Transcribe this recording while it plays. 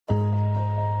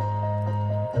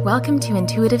Welcome to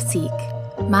Intuitive Seek.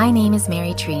 My name is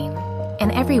Mary Treen,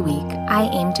 and every week I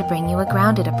aim to bring you a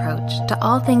grounded approach to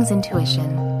all things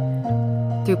intuition.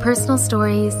 Through personal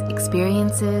stories,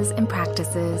 experiences, and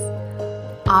practices,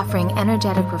 offering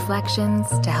energetic reflections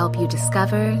to help you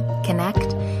discover,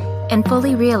 connect, and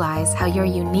fully realize how your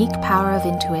unique power of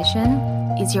intuition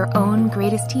is your own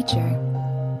greatest teacher.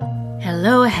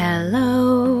 Hello.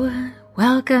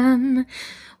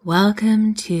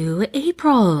 Welcome to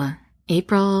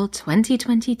April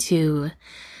 2022.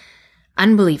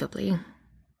 Unbelievably,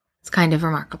 it's kind of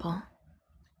remarkable.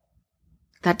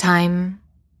 That time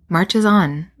marches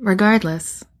on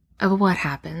regardless of what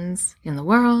happens in the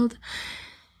world,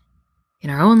 in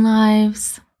our own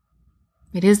lives.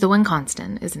 It is the one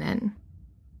constant, isn't it?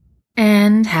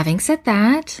 And having said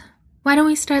that, why don't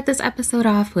we start this episode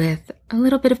off with a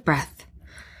little bit of breath?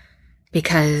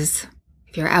 Because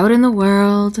if you're out in the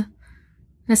world,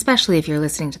 and especially if you're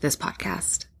listening to this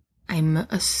podcast, I'm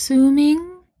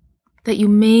assuming that you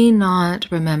may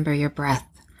not remember your breath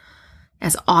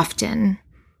as often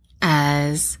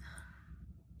as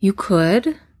you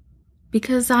could,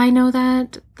 because I know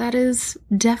that that is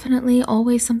definitely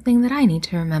always something that I need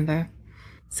to remember.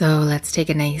 So let's take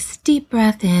a nice deep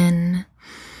breath in.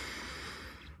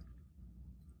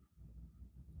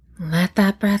 Let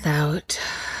that breath out.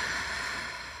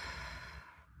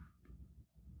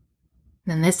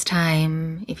 Then this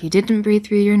time, if you didn't breathe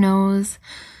through your nose,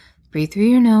 breathe through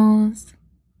your nose.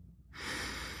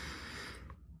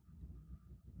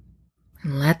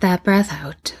 And let that breath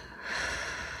out.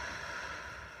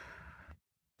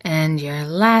 And your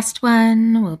last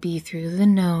one will be through the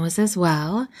nose as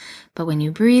well. But when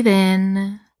you breathe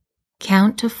in,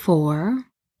 count to 4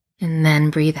 and then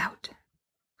breathe out.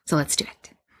 So let's do it.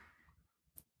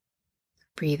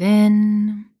 Breathe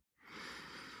in.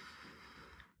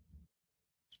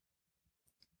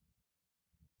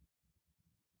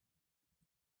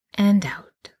 And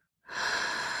out.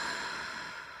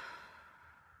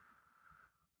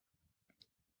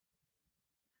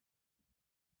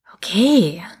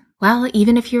 Okay, well,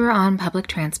 even if you were on public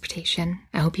transportation,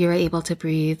 I hope you were able to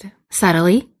breathe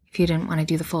subtly if you didn't want to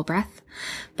do the full breath,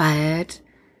 but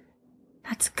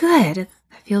that's good.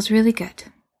 That feels really good.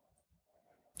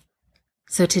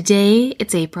 So today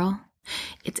it's April.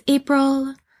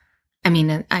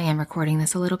 I am recording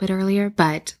this a little bit earlier,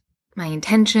 but my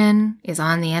intention is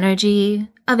on the energy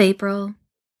of April.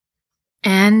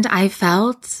 And I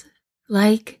felt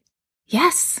like,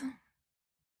 yes,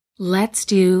 let's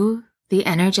do the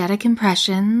energetic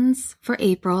impressions for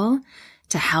April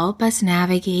to help us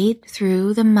navigate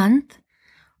through the month,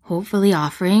 hopefully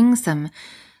offering some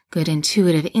good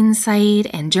intuitive insight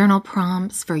and journal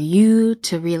prompts for you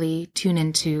to really tune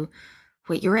into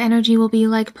what your energy will be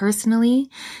like personally.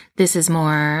 This is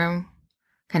more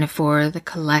kind of for the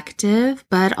collective,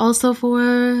 but also for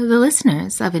the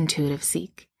listeners of Intuitive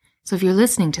Seek. So if you're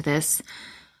listening to this,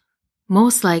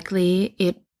 most likely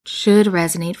it should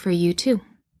resonate for you too.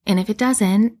 And if it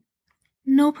doesn't,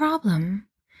 no problem.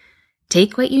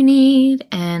 Take what you need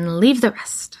and leave the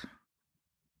rest,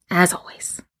 as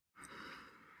always.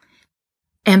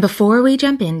 And before we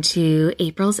jump into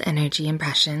April's energy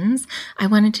impressions, I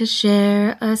wanted to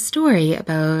share a story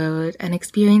about an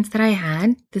experience that I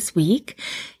had this week.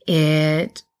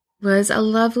 It was a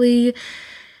lovely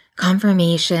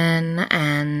confirmation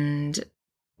and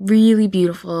really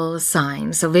beautiful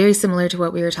sign. So very similar to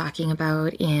what we were talking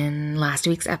about in last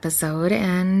week's episode.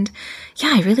 And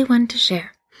yeah, I really wanted to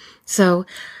share. So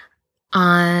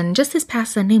on just this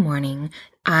past Sunday morning,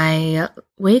 I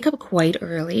wake up quite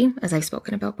early, as I've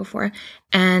spoken about before,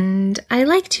 and I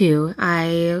like to.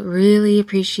 I really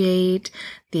appreciate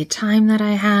the time that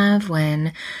I have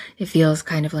when it feels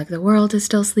kind of like the world is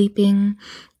still sleeping.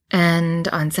 And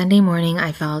on Sunday morning,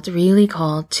 I felt really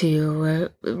called to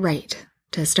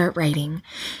start writing.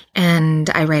 And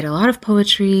I write a lot of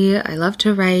poetry. I love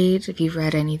to write, if you've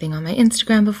read anything on my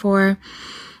Instagram before.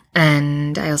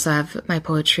 And I also have my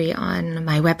poetry on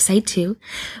my website too.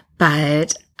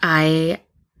 But I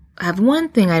have one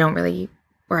thing I don't know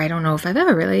if I've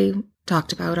ever really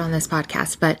talked about on this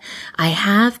podcast, but I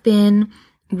have been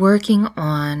working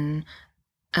on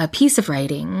a piece of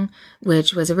writing,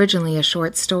 which was originally a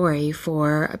short story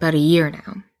for about a year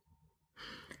now.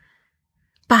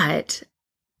 But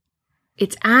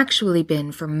it's actually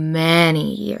been for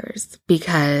many years,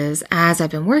 because as I've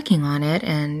been working on it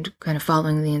and kind of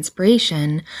following the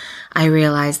inspiration, I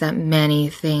realized that many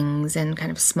things and kind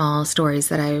of small stories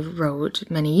that I wrote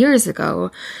many years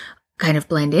ago kind of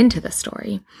blend into the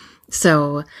story.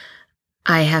 So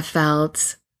I have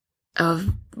felt a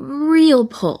real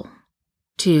pull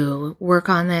to work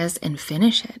on this and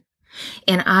finish it.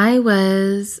 And I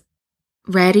was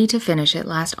ready to finish it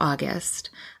last August.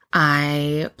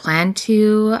 I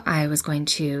was going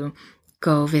to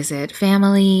go visit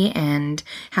family and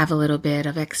have a little bit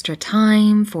of extra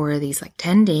time for these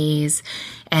 10 days.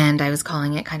 And I was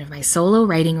calling it kind of my solo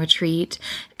writing retreat.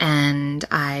 And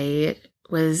I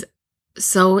was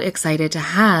so excited to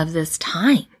have this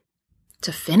time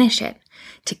to finish it,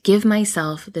 to give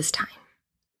myself this time.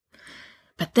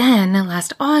 But then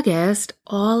last August,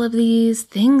 all of these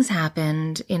things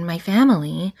happened in my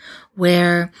family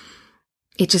where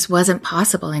it just wasn't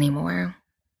possible anymore.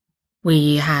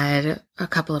 We had a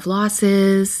couple of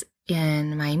losses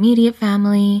in my immediate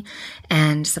family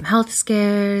and some health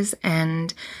scares,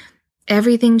 and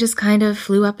everything just kind of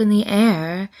flew up in the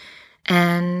air,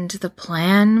 and the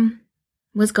plan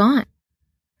was gone.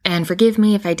 And forgive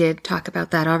me if I did talk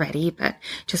about that already, but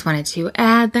just wanted to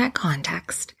add that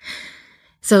context.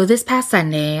 So this past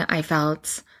Sunday, I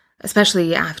felt,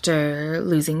 especially after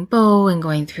losing Beau and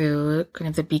going through kind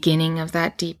of the beginning of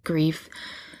that deep grief,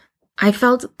 I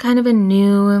felt kind of a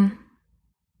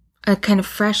kind of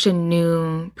fresh and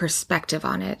new perspective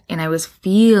on it. And I was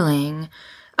feeling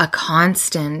a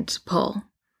constant pull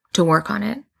to work on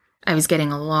it. I was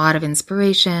getting a lot of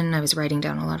inspiration. I was writing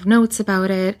down a lot of notes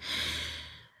about it.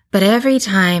 But every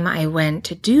time I went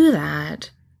to do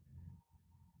that,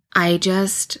 I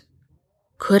just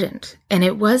couldn't. And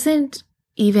it wasn't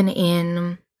even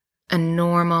in a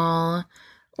normal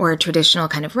or a traditional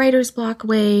kind of writer's block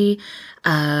way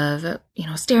of,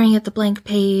 staring at the blank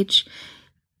page.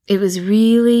 It was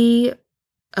really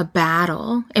a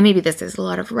battle, and maybe this is a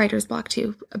lot of writer's block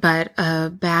too, but a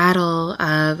battle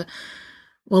of,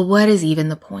 well, what is even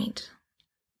the point?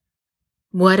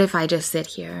 What if I just sit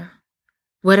here?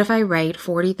 What if I write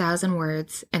 40,000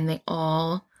 words and they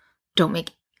all don't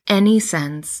make any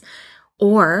sense?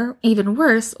 Or even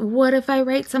worse, what if I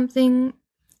write something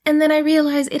and then I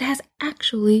realize it has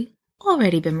actually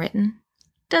already been written?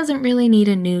 Doesn't really need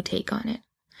a new take on it.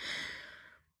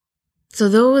 So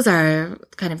those are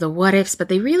kind of the what ifs, but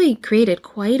they really created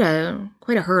quite a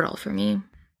hurdle for me,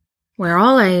 where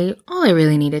all I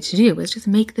really needed to do was just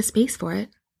make the space for it,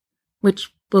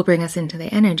 which will bring us into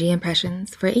the energy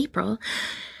impressions for April.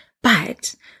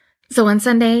 But so on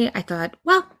Sunday, I thought,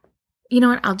 well, you know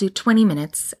what? I'll do 20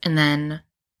 minutes. And then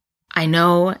I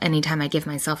know anytime I give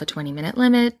myself a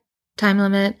 20-minute time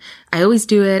limit, I always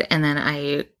do it. And then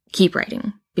I keep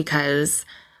writing, because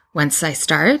once I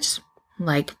start,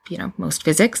 most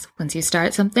physics, once you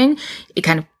start something, it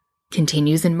kind of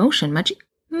continues in motion much,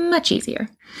 much easier.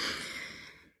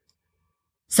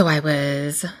 So I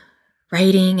was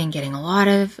writing and getting a lot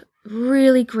of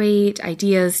really great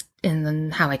ideas in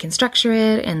how I can structure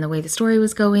it and the way the story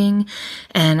was going.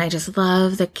 And I just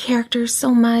love the characters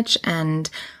so much. And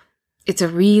it's a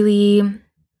really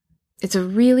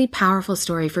powerful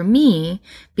story for me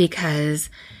because,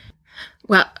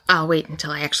 well, I'll wait until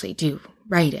I actually do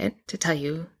write it to tell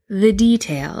you the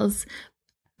details.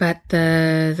 But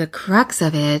the crux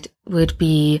of it would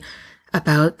be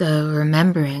about the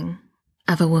remembering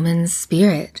of a woman's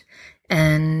spirit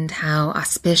and how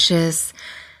auspicious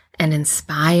and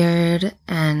inspired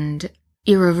and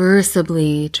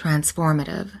irreversibly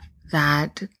transformative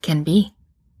that can be.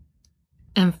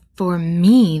 And for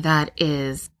me, that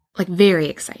is very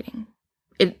exciting.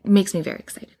 It makes me very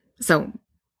excited. So,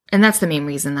 and that's the main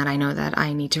reason that I know that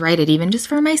I need to write it, even just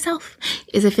for myself,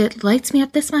 is if it lights me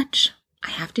up this much,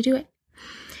 I have to do it.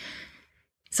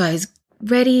 So I was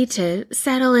ready to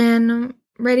settle in,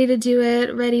 ready to do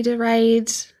it, ready to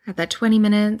write. At that 20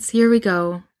 minutes, here we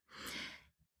go.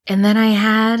 And then I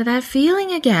had that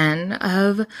feeling again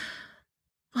of, well,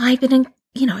 I've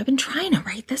been trying to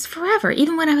write this forever.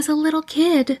 Even when I was a little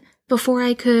kid, before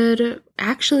I could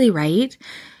actually write,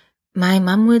 my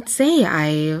mom would say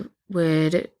I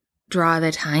would draw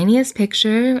the tiniest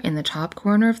picture in the top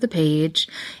corner of the page,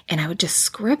 and I would just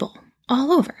scribble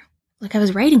all over, like I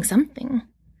was writing something.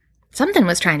 Something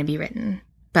was trying to be written,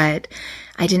 but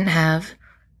I didn't have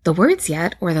the words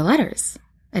yet or the letters.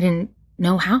 I didn't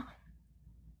know how.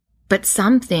 But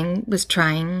something was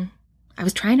I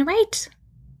was trying to write.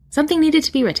 Something needed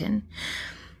to be written.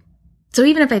 So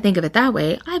even if I think of it that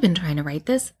way, I've been trying to write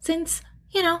this since,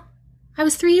 I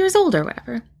was 3 years old or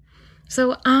whatever.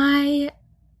 So I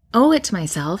owe it to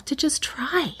myself to just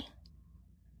try.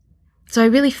 So I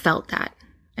really felt that.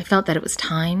 I felt that it was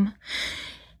time,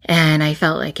 and I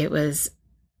felt like it was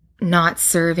not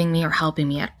serving me or helping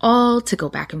me at all to go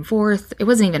back and forth. It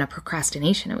wasn't even a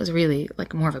procrastination. It was really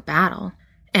more of a battle.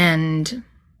 And,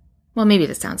 well, maybe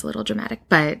this sounds a little dramatic,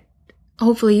 but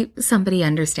hopefully somebody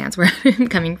understands where I'm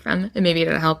coming from, and maybe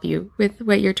it'll help you with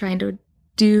what you're trying to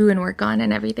do and work on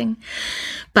and everything.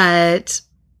 But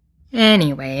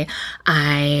anyway,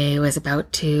 I was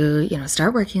about to,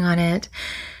 start working on it.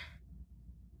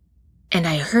 And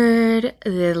I heard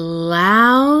the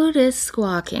loudest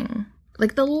squawking,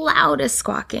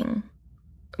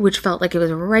 which felt like it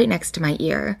was right next to my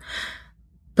ear.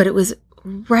 But it was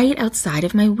right outside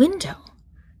of my window.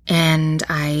 And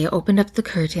I opened up the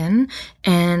curtain,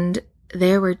 and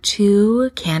there were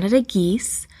 2 Canada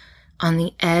geese on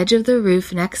the edge of the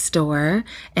roof next door,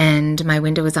 and my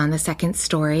window was on the 2nd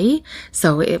story,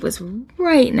 so it was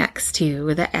right next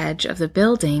to the edge of the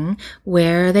building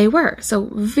where they were.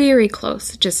 So very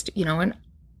close, just, a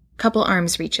couple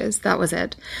arms reaches. That was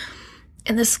it.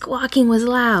 And the squawking was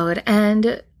loud,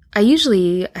 and I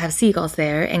usually have seagulls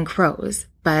there and crows,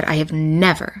 but I have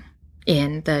never,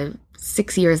 in the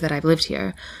 6 years that I've lived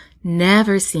here,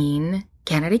 never seen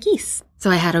Canada geese. So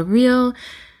I had a real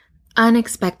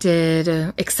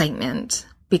unexpected excitement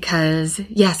because,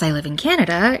 yes, I live in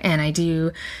Canada and I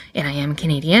am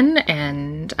Canadian,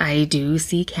 and I do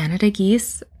see Canada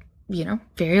geese,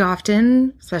 very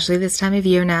often, especially this time of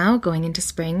year now, going into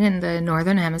spring in the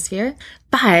northern hemisphere.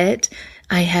 But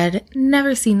I had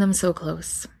never seen them so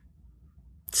close.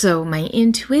 So my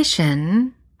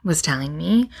intuition was telling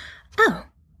me, oh,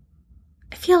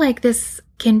 I feel like this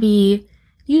can be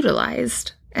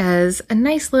utilized as a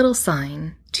nice little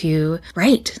sign to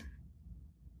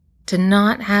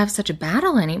not have such a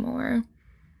battle anymore.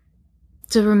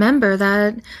 To remember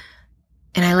that,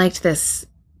 and I liked this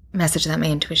message that my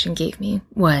intuition gave me,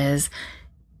 was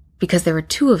because there were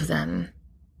 2 of them,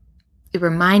 it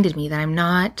reminded me that I'm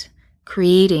not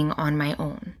creating on my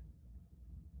own.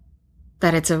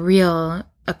 That it's a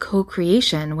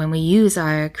co-creation when we use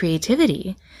our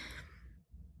creativity.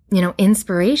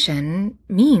 Inspiration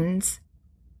means,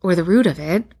 or the root of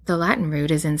it, the Latin root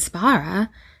is inspira,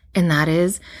 and that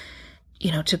is,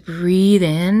 to breathe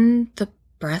in the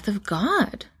breath of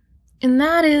God. And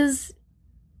that is,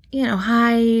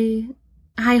 high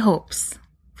hopes,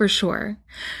 for sure.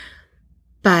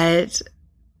 But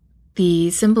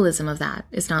the symbolism of that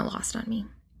is not lost on me.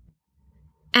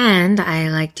 And I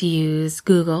like to use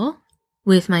Google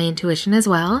with my intuition as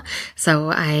well.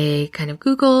 So I kind of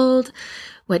Googled,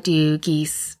 what do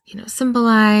geese,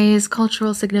 symbolize,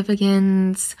 cultural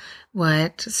significance?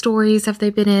 What stories have they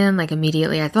been in? Like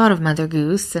immediately I thought of Mother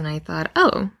Goose and I thought,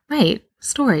 oh, right,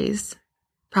 stories,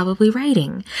 probably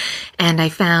writing. And I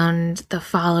found the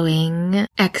following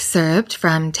excerpt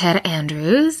from Ted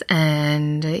Andrews,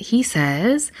 and he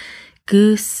says,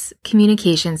 goose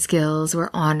communication skills were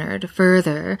honored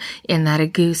further in that a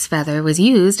goose feather was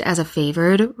used as a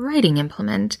favored writing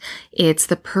implement. It's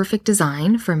the perfect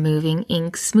design for moving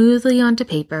ink smoothly onto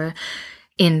paper.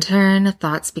 In turn,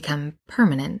 thoughts become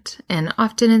permanent and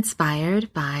often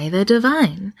inspired by the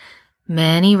divine.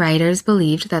 Many writers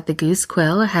believed that the goose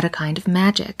quill had a kind of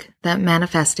magic that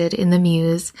manifested in the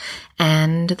muse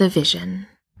and the vision.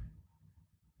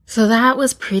 So that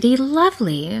was pretty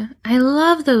lovely. I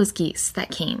love those geese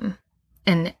that came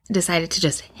and decided to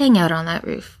just hang out on that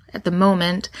roof at the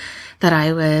moment that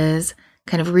I was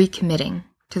kind of recommitting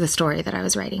to the story that I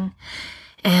was writing.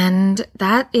 And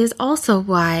that is also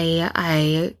why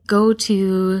I go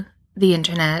to the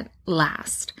internet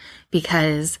last,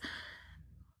 because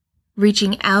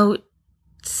reaching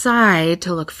outside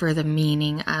to look for the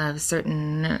meaning of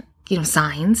certain,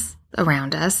 signs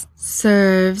around us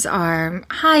serves our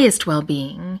highest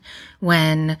well-being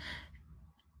when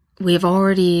we've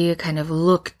already kind of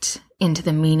looked into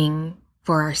the meaning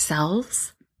for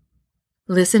ourselves,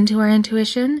 listened to our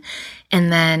intuition,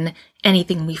 and then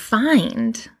anything we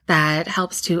find that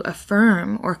helps to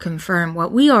affirm or confirm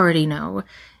what we already know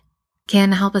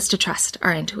can help us to trust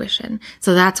our intuition.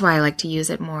 So that's why I like to use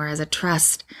it more as a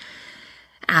trust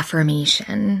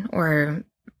affirmation or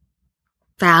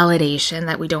validation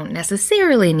that we don't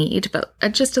necessarily need, but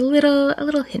just a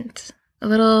little hint, a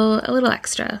little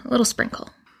extra, a little sprinkle.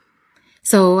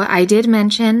 So I did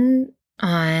mention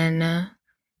on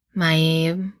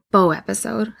my bow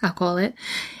episode, I'll call it,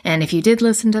 and if you did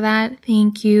listen to that,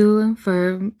 thank you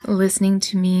for listening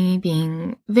to me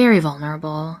being very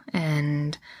vulnerable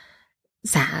and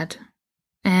sad.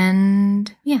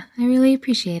 And yeah, I really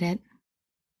appreciate it,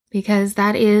 because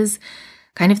that is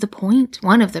kind of the point,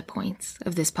 one of the points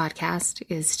of this podcast,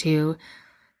 is to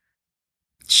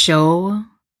show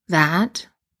that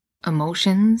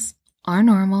emotions are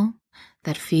normal,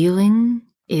 that feeling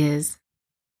is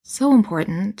so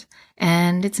important,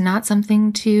 and it's not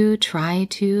something to try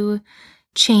to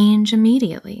change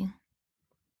immediately.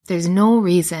 There's no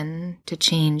reason to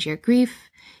change your grief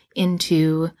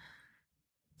into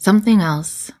something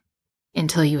else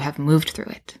until you have moved through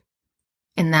it.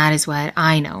 And that is what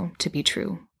I know to be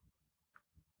true.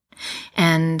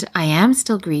 And I am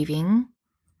still grieving,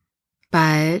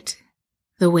 but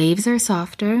the waves are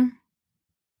softer.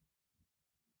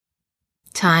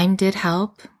 Time did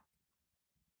help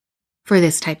for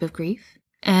this type of grief.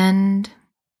 And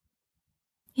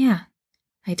yeah,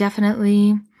 I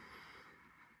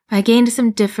gained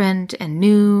some different and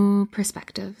new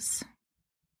perspectives.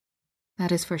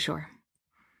 That is for sure.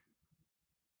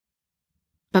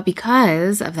 But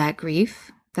because of that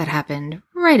grief that happened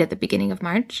right at the beginning of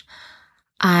March,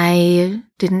 I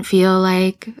didn't feel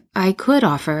like I could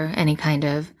offer any kind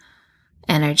of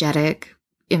energetic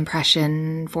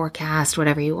impression, forecast,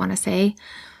 whatever you want to say,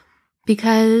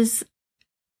 because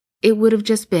it would have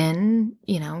just been,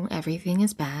 everything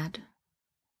is bad.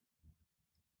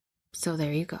 So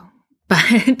there you go.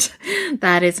 But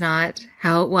that is not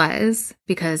how it was,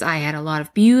 because I had a lot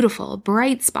of beautiful,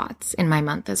 bright spots in my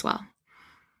month as well.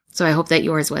 So I hope that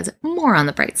yours was more on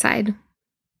the bright side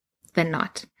than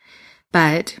not.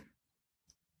 But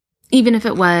even if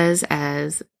it was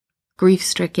as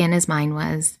grief-stricken as mine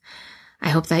was, I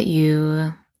hope that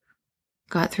you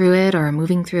got through it or are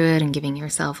moving through it and giving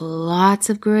yourself lots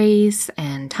of grace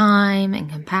and time and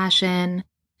compassion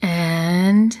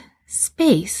and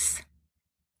space,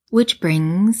 which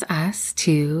brings us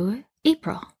to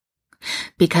April.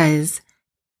 Because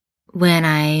when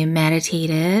I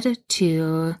meditated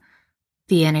to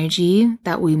the energy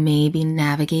that we may be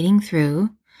navigating through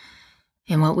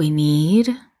and what we need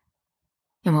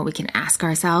and what we can ask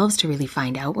ourselves to really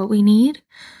find out what we need,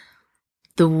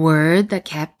 the word that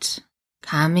kept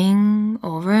coming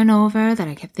over and over that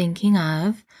I kept thinking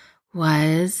of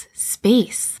was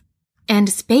space. And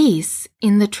space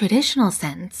in the traditional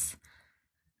sense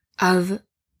of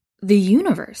the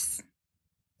universe.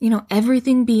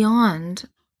 Everything beyond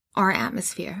our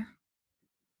atmosphere.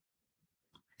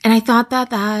 And I thought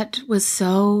that was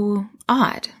so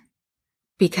odd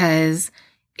because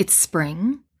it's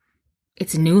spring,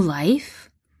 it's new life,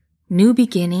 new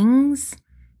beginnings,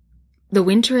 the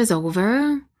winter is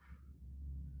over.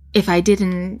 If I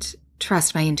didn't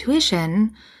trust my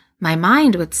intuition, my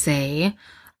mind would say,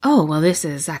 oh, well, this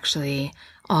is actually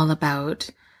all about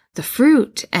the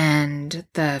fruit and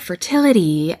the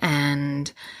fertility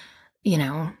and,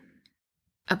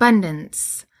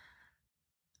 abundance,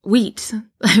 wheat.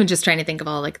 I'm just trying to think of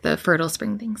all the fertile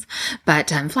spring things,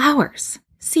 but flowers,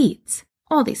 seeds,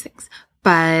 all these things.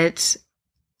 But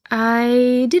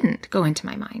I didn't go into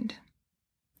my mind.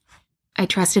 I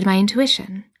trusted my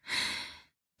intuition.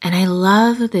 And I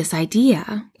love this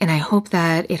idea, and I hope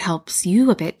that it helps you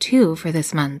a bit too for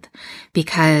this month,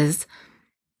 because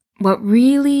what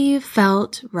really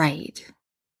felt right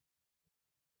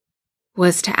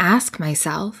was to ask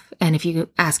myself, and if you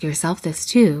ask yourself this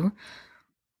too,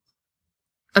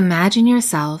 imagine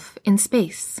yourself in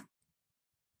space.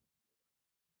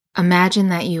 Imagine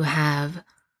that you have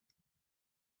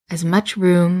as much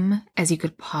room as you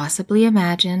could possibly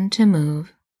imagine to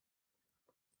move.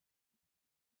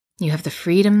 You have the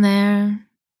freedom there.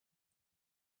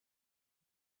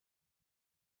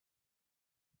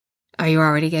 Are you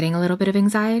already getting a little bit of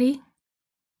anxiety?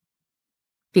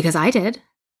 Because I did.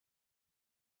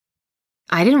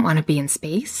 I didn't want to be in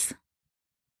space.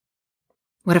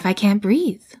 What if I can't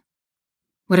breathe?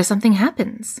 What if something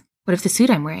happens? What if the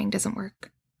suit I'm wearing doesn't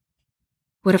work?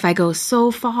 What if I go so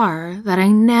far that I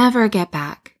never get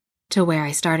back to where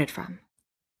I started from?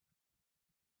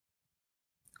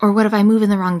 Or what if I move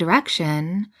in the wrong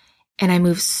direction and I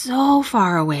move so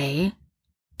far away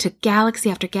to galaxy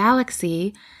after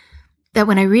galaxy that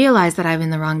when I realize that I'm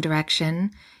in the wrong direction,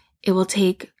 it will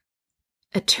take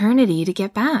eternity to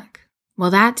get back? Well,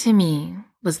 that to me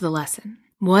was the lesson.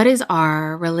 What is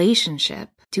our relationship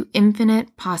to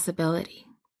infinite possibility?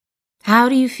 How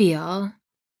do you feel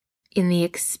in the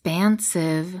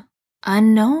expansive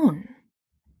unknown?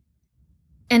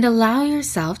 And allow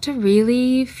yourself to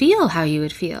really feel how you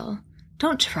would feel.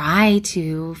 Don't try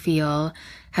to feel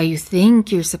how you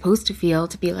think you're supposed to feel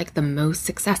to be the most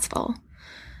successful.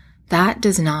 That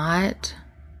does not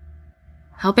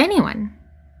help anyone.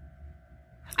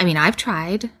 I mean, I've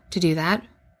tried to do that.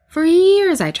 For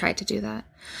years I tried to do that.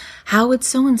 How would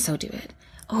so-and-so do it?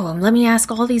 Oh, let me ask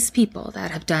all these people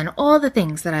that have done all the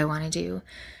things that I want to do.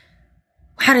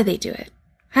 How did they do it?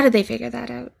 How did they figure that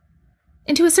out?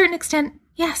 And to a certain extent,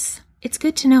 yes, it's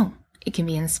good to know. It can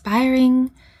be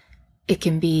inspiring. It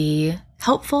can be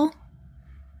helpful.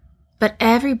 But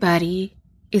everybody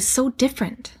is so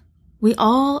different. We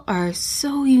all are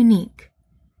so unique.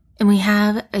 And we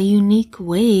have a unique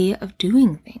way of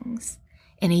doing things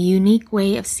and a unique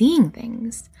way of seeing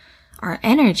things, our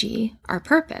energy, our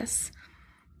purpose.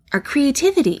 our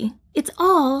creativity, it's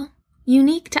all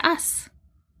unique to us.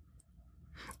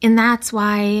 And that's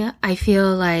why I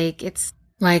feel like it's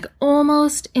like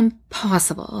almost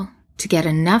impossible to get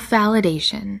enough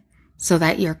validation so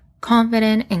that you're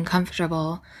confident and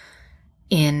comfortable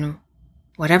in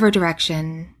whatever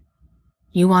direction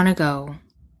you want to go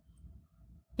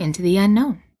into the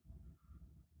unknown.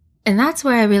 And that's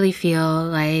where I really feel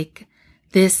like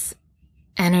this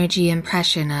energy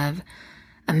impression of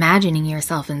imagining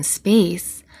yourself in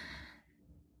space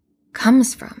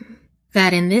comes from.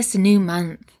 That in this new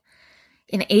month,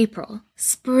 in April,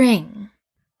 spring,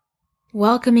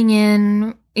 welcoming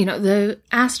in, the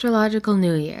astrological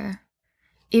new year,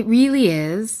 it really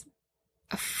is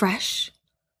a fresh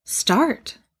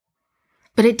start.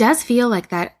 But it does feel like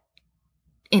that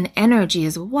in energy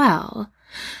as well.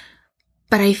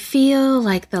 But I feel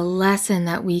like the lesson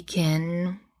that we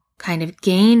can kind of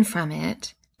gain from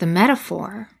it, the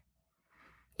metaphor,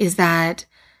 is that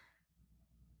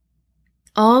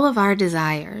all of our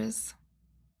desires,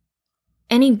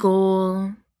 any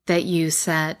goal that you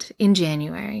set in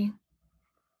January,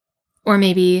 or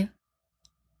maybe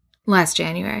last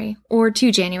January, or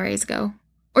 2 Januaries ago,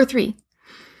 or 3,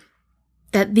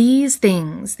 that these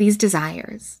things, these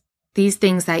desires, these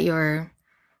things that your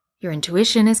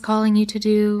intuition is calling you to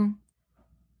do,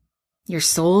 your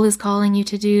soul is calling you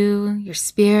to do, your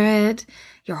spirit,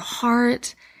 your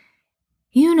heart,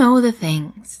 you know the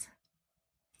things.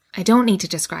 I don't need to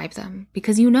describe them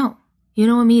because you know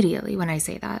immediately when I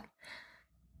say that.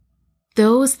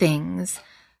 Those things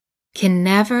can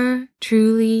never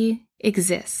truly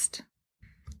exist.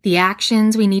 The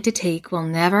actions we need to take will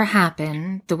never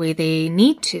happen the way they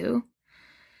need to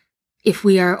if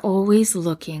we are always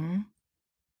looking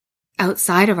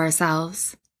outside of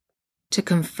ourselves to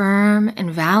confirm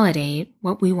and validate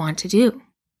what we want to do.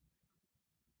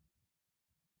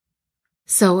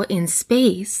 So in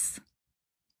space,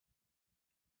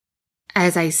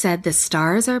 as I said, the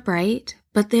stars are bright,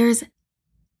 but there's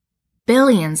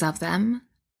billions of them.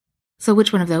 So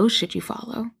which one of those should you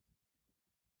follow?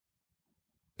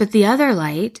 But the other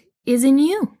light is in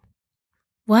you.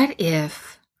 What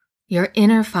if your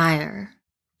inner fire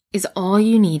is all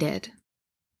you needed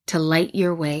to light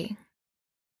your way?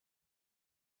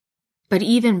 But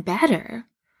even better,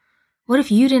 what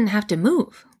if you didn't have to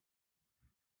move?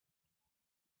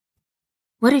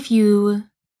 What if you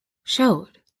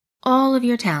showed all of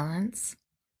your talents,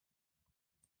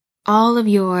 all of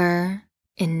your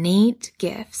innate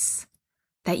gifts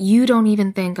that you don't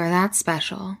even think are that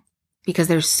special because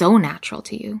they're so natural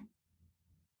to you?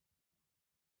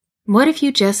 What if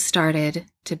you just started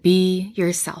to be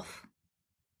yourself?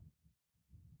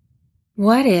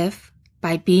 What if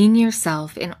by being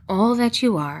yourself in all that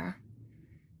you are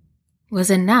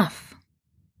was enough,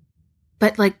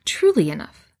 but like truly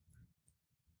enough?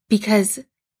 Because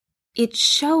it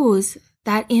shows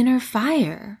that inner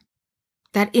fire,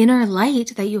 that inner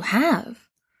light that you have.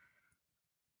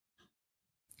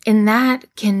 And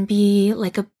that can be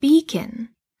like a beacon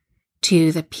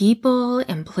to the people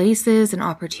and places and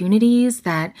opportunities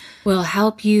that will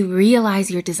help you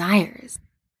realize your desires.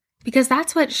 Because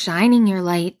that's what shining your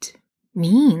light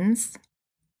means,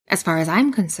 as far as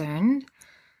I'm concerned.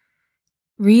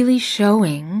 Really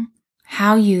showing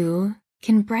how you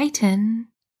can brighten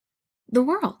the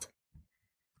world.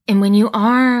 And when you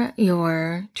are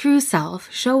your true self,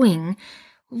 showing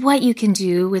what you can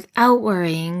do without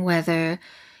worrying whether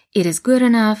it is good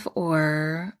enough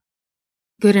or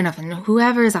good enough in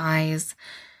whoever's eyes,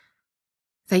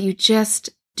 that you just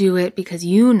do it because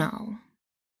you know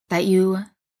that you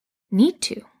need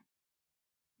to.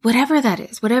 Whatever that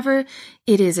is, whatever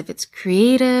it is, if it's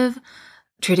creative,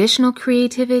 traditional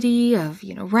creativity of,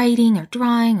 writing or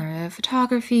drawing or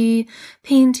photography,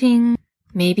 painting.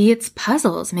 Maybe it's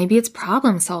puzzles. Maybe it's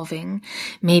problem solving.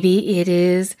 Maybe it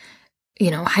is,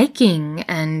 hiking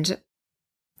and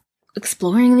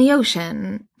exploring the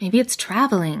ocean. Maybe it's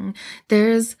traveling.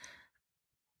 There's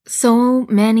so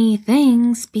many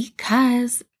things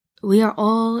because we are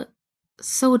all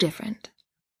so different.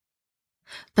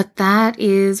 But that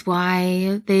is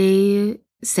why they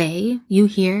say, you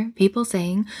hear people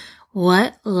saying,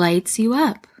 what lights you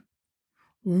up?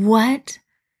 What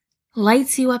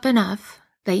lights you up enough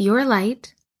that your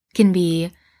light can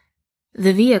be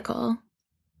the vehicle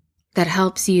that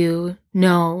helps you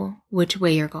know which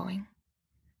way you're going?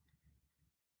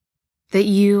 That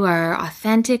you are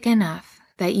authentic enough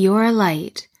that your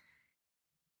light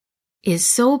is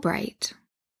so bright,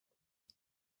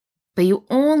 but you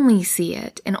only see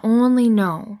it and only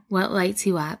know what lights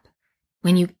you up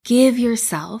when you give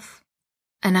yourself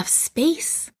enough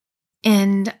space.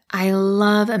 And I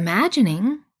love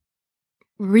imagining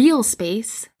real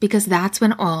space, because that's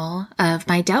when all of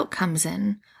my doubt comes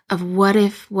in of what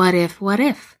if, what if, what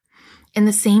if. And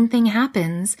the same thing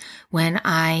happens when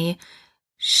I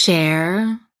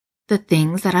share the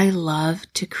things that I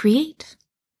love to create,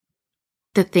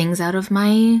 the things out of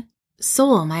my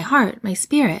soul, my heart, my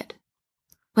spirit,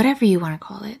 whatever you want to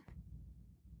call it.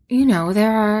 You know,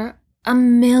 there are a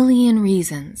million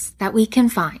reasons that we can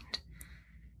find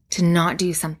to not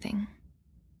do something,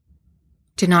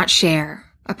 to not share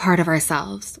a part of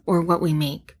ourselves or what we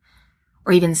make,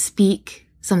 or even speak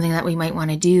something that we might want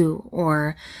to do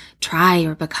or try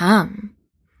or become,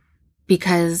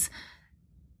 because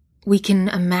we can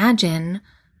imagine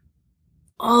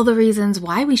all the reasons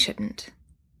why we shouldn't.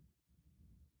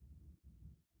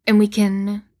 And we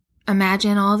can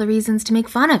imagine all the reasons to make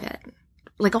fun of it,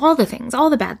 like all the things,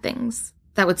 all the bad things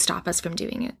that would stop us from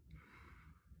doing it.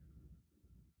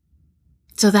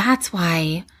 So that's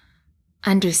why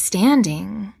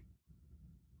understanding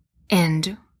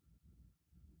and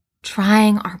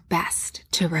trying our best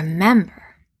to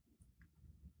remember,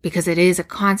 because it is a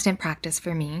constant practice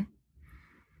for me,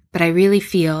 but I really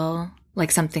feel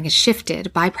like something has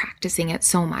shifted by practicing it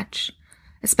so much,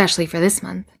 especially for this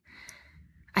month.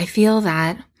 I feel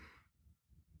that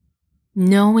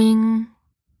knowing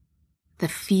the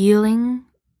feeling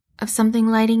of something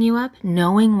lighting you up,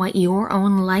 knowing what your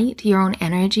own light, your own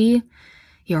energy,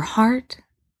 your heart,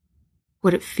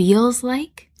 what it feels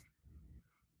like,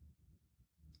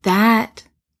 that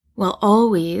will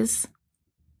always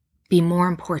be more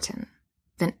important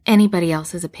than anybody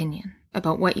else's opinion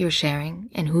about what you're sharing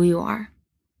and who you are.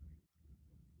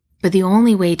 But the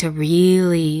only way to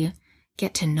really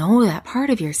get to know that part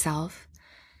of yourself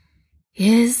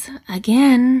is,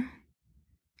 again,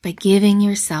 by giving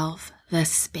yourself the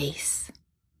space.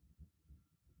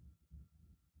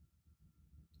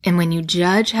 And when you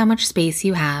judge how much space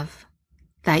you have,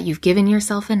 that you've given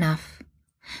yourself enough,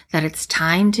 that it's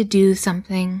time to do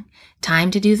something,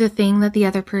 time to do the thing that the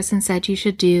other person said you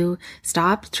should do,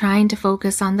 stop trying to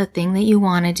focus on the thing that you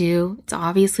want to do, it's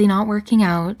obviously not working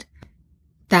out,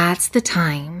 that's the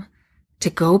time to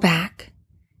go back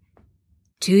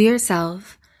to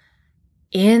yourself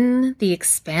in the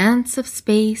expanse of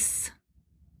space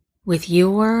with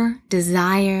your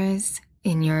desires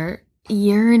and your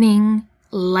yearning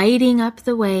lighting up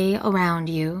the way around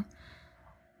you.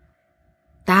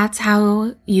 That's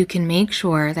how you can make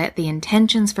sure that the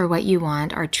intentions for what you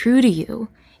want are true to you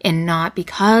and not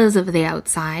because of the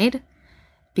outside,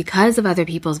 because of other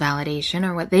people's validation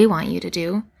or what they want you to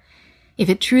do. If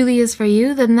it truly is for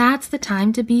you, then that's the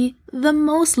time to be the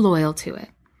most loyal to it.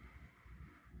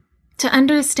 To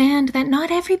understand that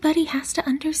not everybody has to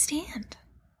understand.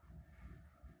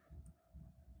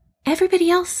 Everybody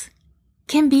else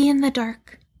can be in the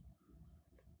dark.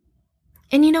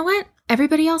 And you know what?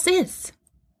 Everybody else is.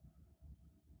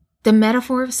 The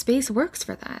metaphor of space works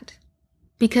for that.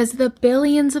 Because the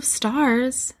billions of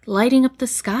stars lighting up the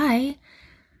sky,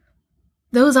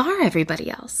 those are everybody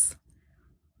else.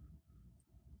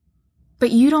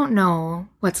 But you don't know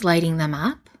what's lighting them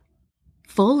up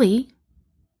fully.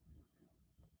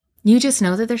 You just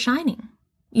know that they're shining.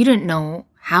 You don't know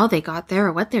how they got there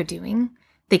or what they're doing.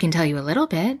 They can tell you a little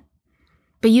bit,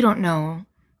 but you don't know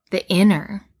the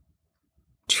inner,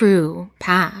 true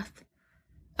path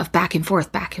of back and forth,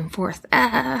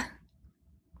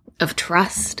 of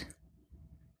trust.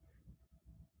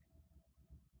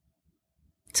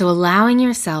 So allowing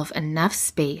yourself enough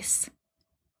space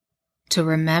to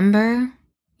remember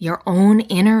your own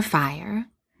inner fire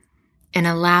and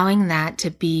allowing that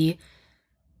to be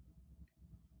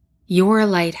your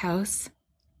lighthouse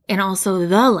and also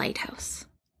the lighthouse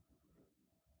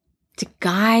to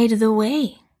guide the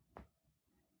way.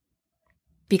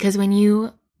 Because when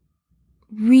you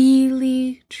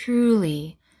really,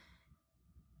 truly,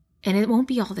 and it won't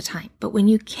be all the time, but when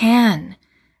you can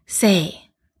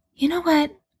say, you know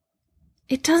what,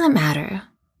 it doesn't matter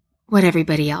what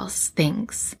everybody else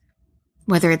thinks,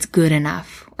 whether it's good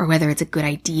enough or whether it's a good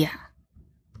idea.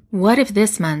 What if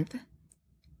this month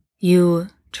you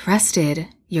trusted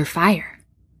your fire?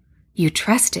 You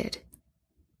trusted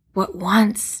what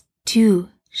wants to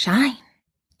shine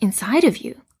inside of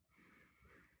you.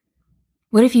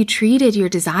 What if you treated your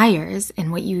desires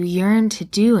and what you yearn to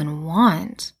do and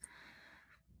want,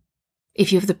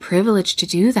 if you have the privilege to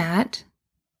do that,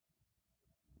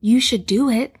 you should do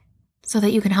it so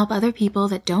that you can help other people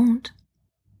that don't.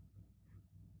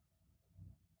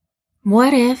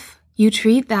 What if you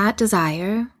treat that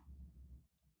desire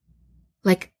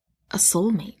like a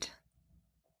soulmate?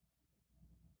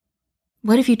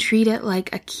 What if you treat it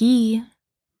like a key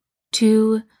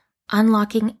to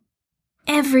unlocking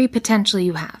every potential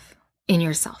you have in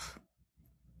yourself.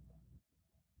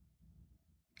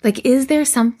 Like, is there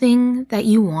something that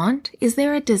you want? Is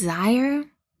there a desire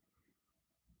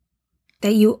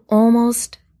that you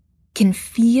almost can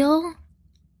feel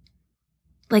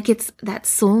like it's that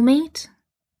soulmate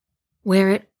where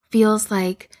it feels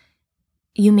like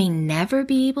you may never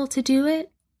be able to do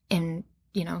it and,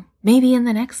 maybe in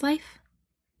the next life?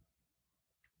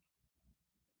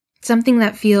 Something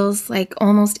that feels like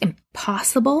almost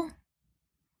impossible,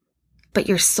 but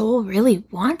your soul really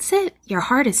wants it? Your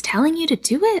heart is telling you to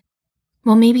do it?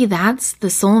 Well, maybe that's the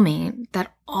soulmate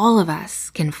that all of us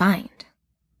can find.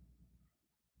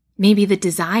 Maybe the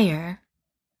desire,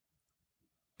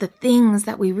 the things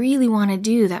that we really want to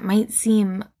do that might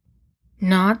seem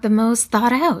not the most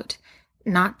thought out,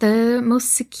 not the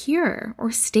most secure or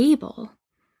stable,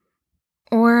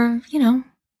 or,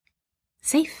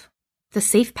 safe, the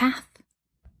safe path.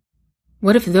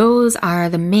 What if those are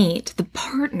the mate, the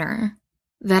partner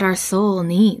that our soul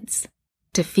needs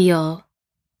to feel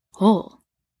whole,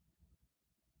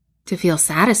 to feel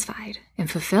satisfied and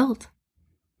fulfilled?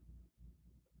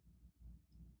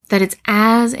 That it's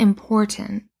as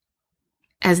important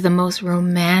as the most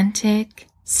romantic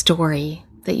story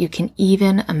that you can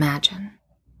even imagine.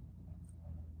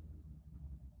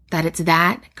 That it's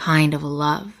that kind of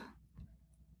love,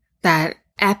 that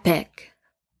epic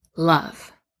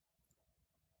love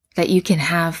that you can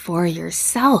have for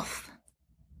yourself.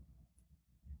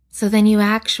 So then you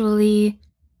actually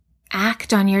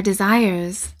act on your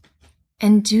desires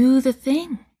and do the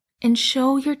thing and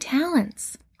show your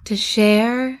talents, to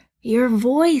share your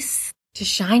voice, to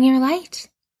shine your light.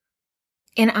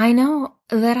 And I know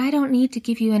that I don't need to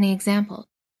give you any example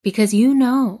because you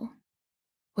know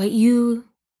what you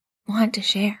want to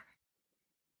share.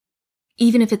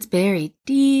 Even if it's buried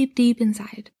deep, deep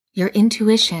inside, your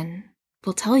intuition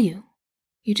will tell you.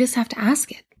 You just have to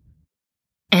ask it.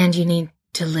 And you need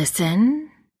to listen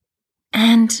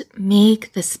and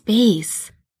make the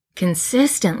space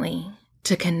consistently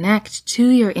to connect to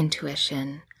your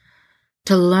intuition,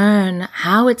 to learn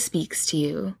how it speaks to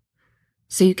you,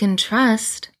 so you can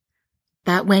trust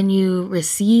that when you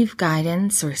receive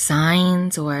guidance or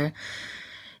signs or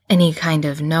any kind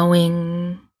of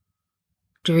knowing,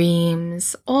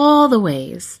 dreams, all the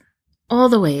ways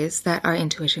that our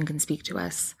intuition can speak to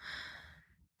us,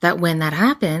 that when that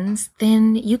happens,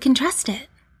 then you can trust it.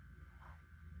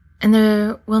 And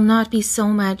there will not be so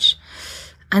much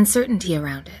uncertainty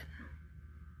around it.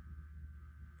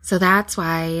 So that's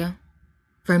why,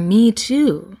 for me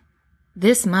too,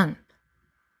 this month,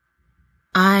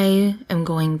 I am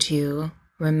going to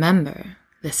remember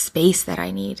the space that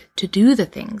I need to do the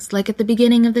things, like at the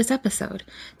beginning of this episode,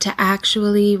 to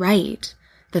actually write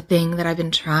the thing that I've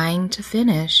been trying to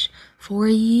finish for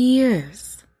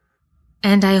years.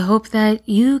 And I hope that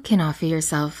you can offer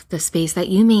yourself the space that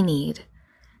you may need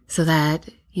so that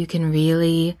you can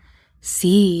really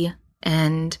see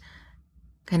and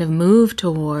kind of move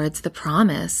towards the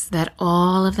promise that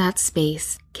all of that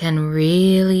space can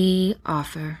really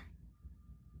offer.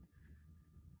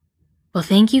 Well,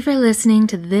 thank you for listening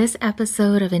to this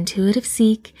episode of Intuitive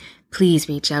Seek. Please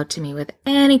reach out to me with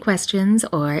any questions,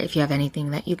 or if you have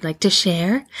anything that you'd like to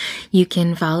share, you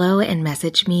can follow and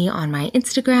message me on my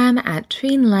Instagram at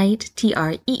Treenlight,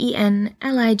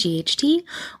 TREENLIGHT,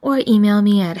 or email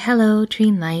me at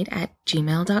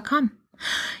hellotreenlight@gmail.com.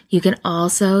 You can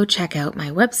also check out my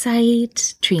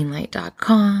website,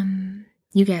 treenlight.com.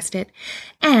 You guessed it.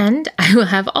 And I will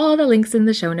have all the links in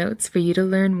the show notes for you to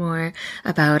learn more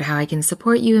about how I can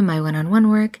support you in my one-on-one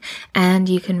work. And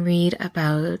you can read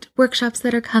about workshops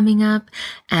that are coming up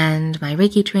and my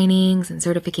Reiki trainings and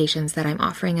certifications that I'm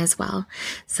offering as well.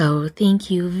 So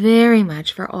thank you very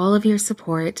much for all of your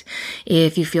support.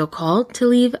 If you feel called to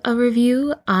leave a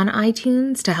review on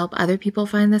iTunes to help other people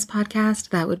find this podcast,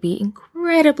 that would be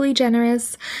incredibly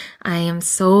generous. I am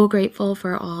so grateful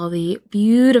for all the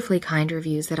beautifully kind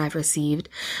reviews that I've received.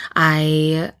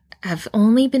 I have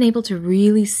only been able to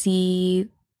really see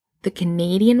the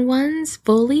Canadian ones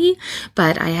fully,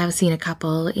 but I have seen a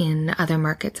couple in other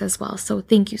markets as well. So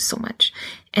thank you so much.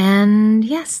 And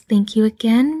yes, thank you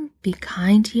again. Be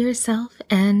kind to yourself,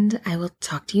 and I will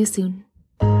talk to you soon.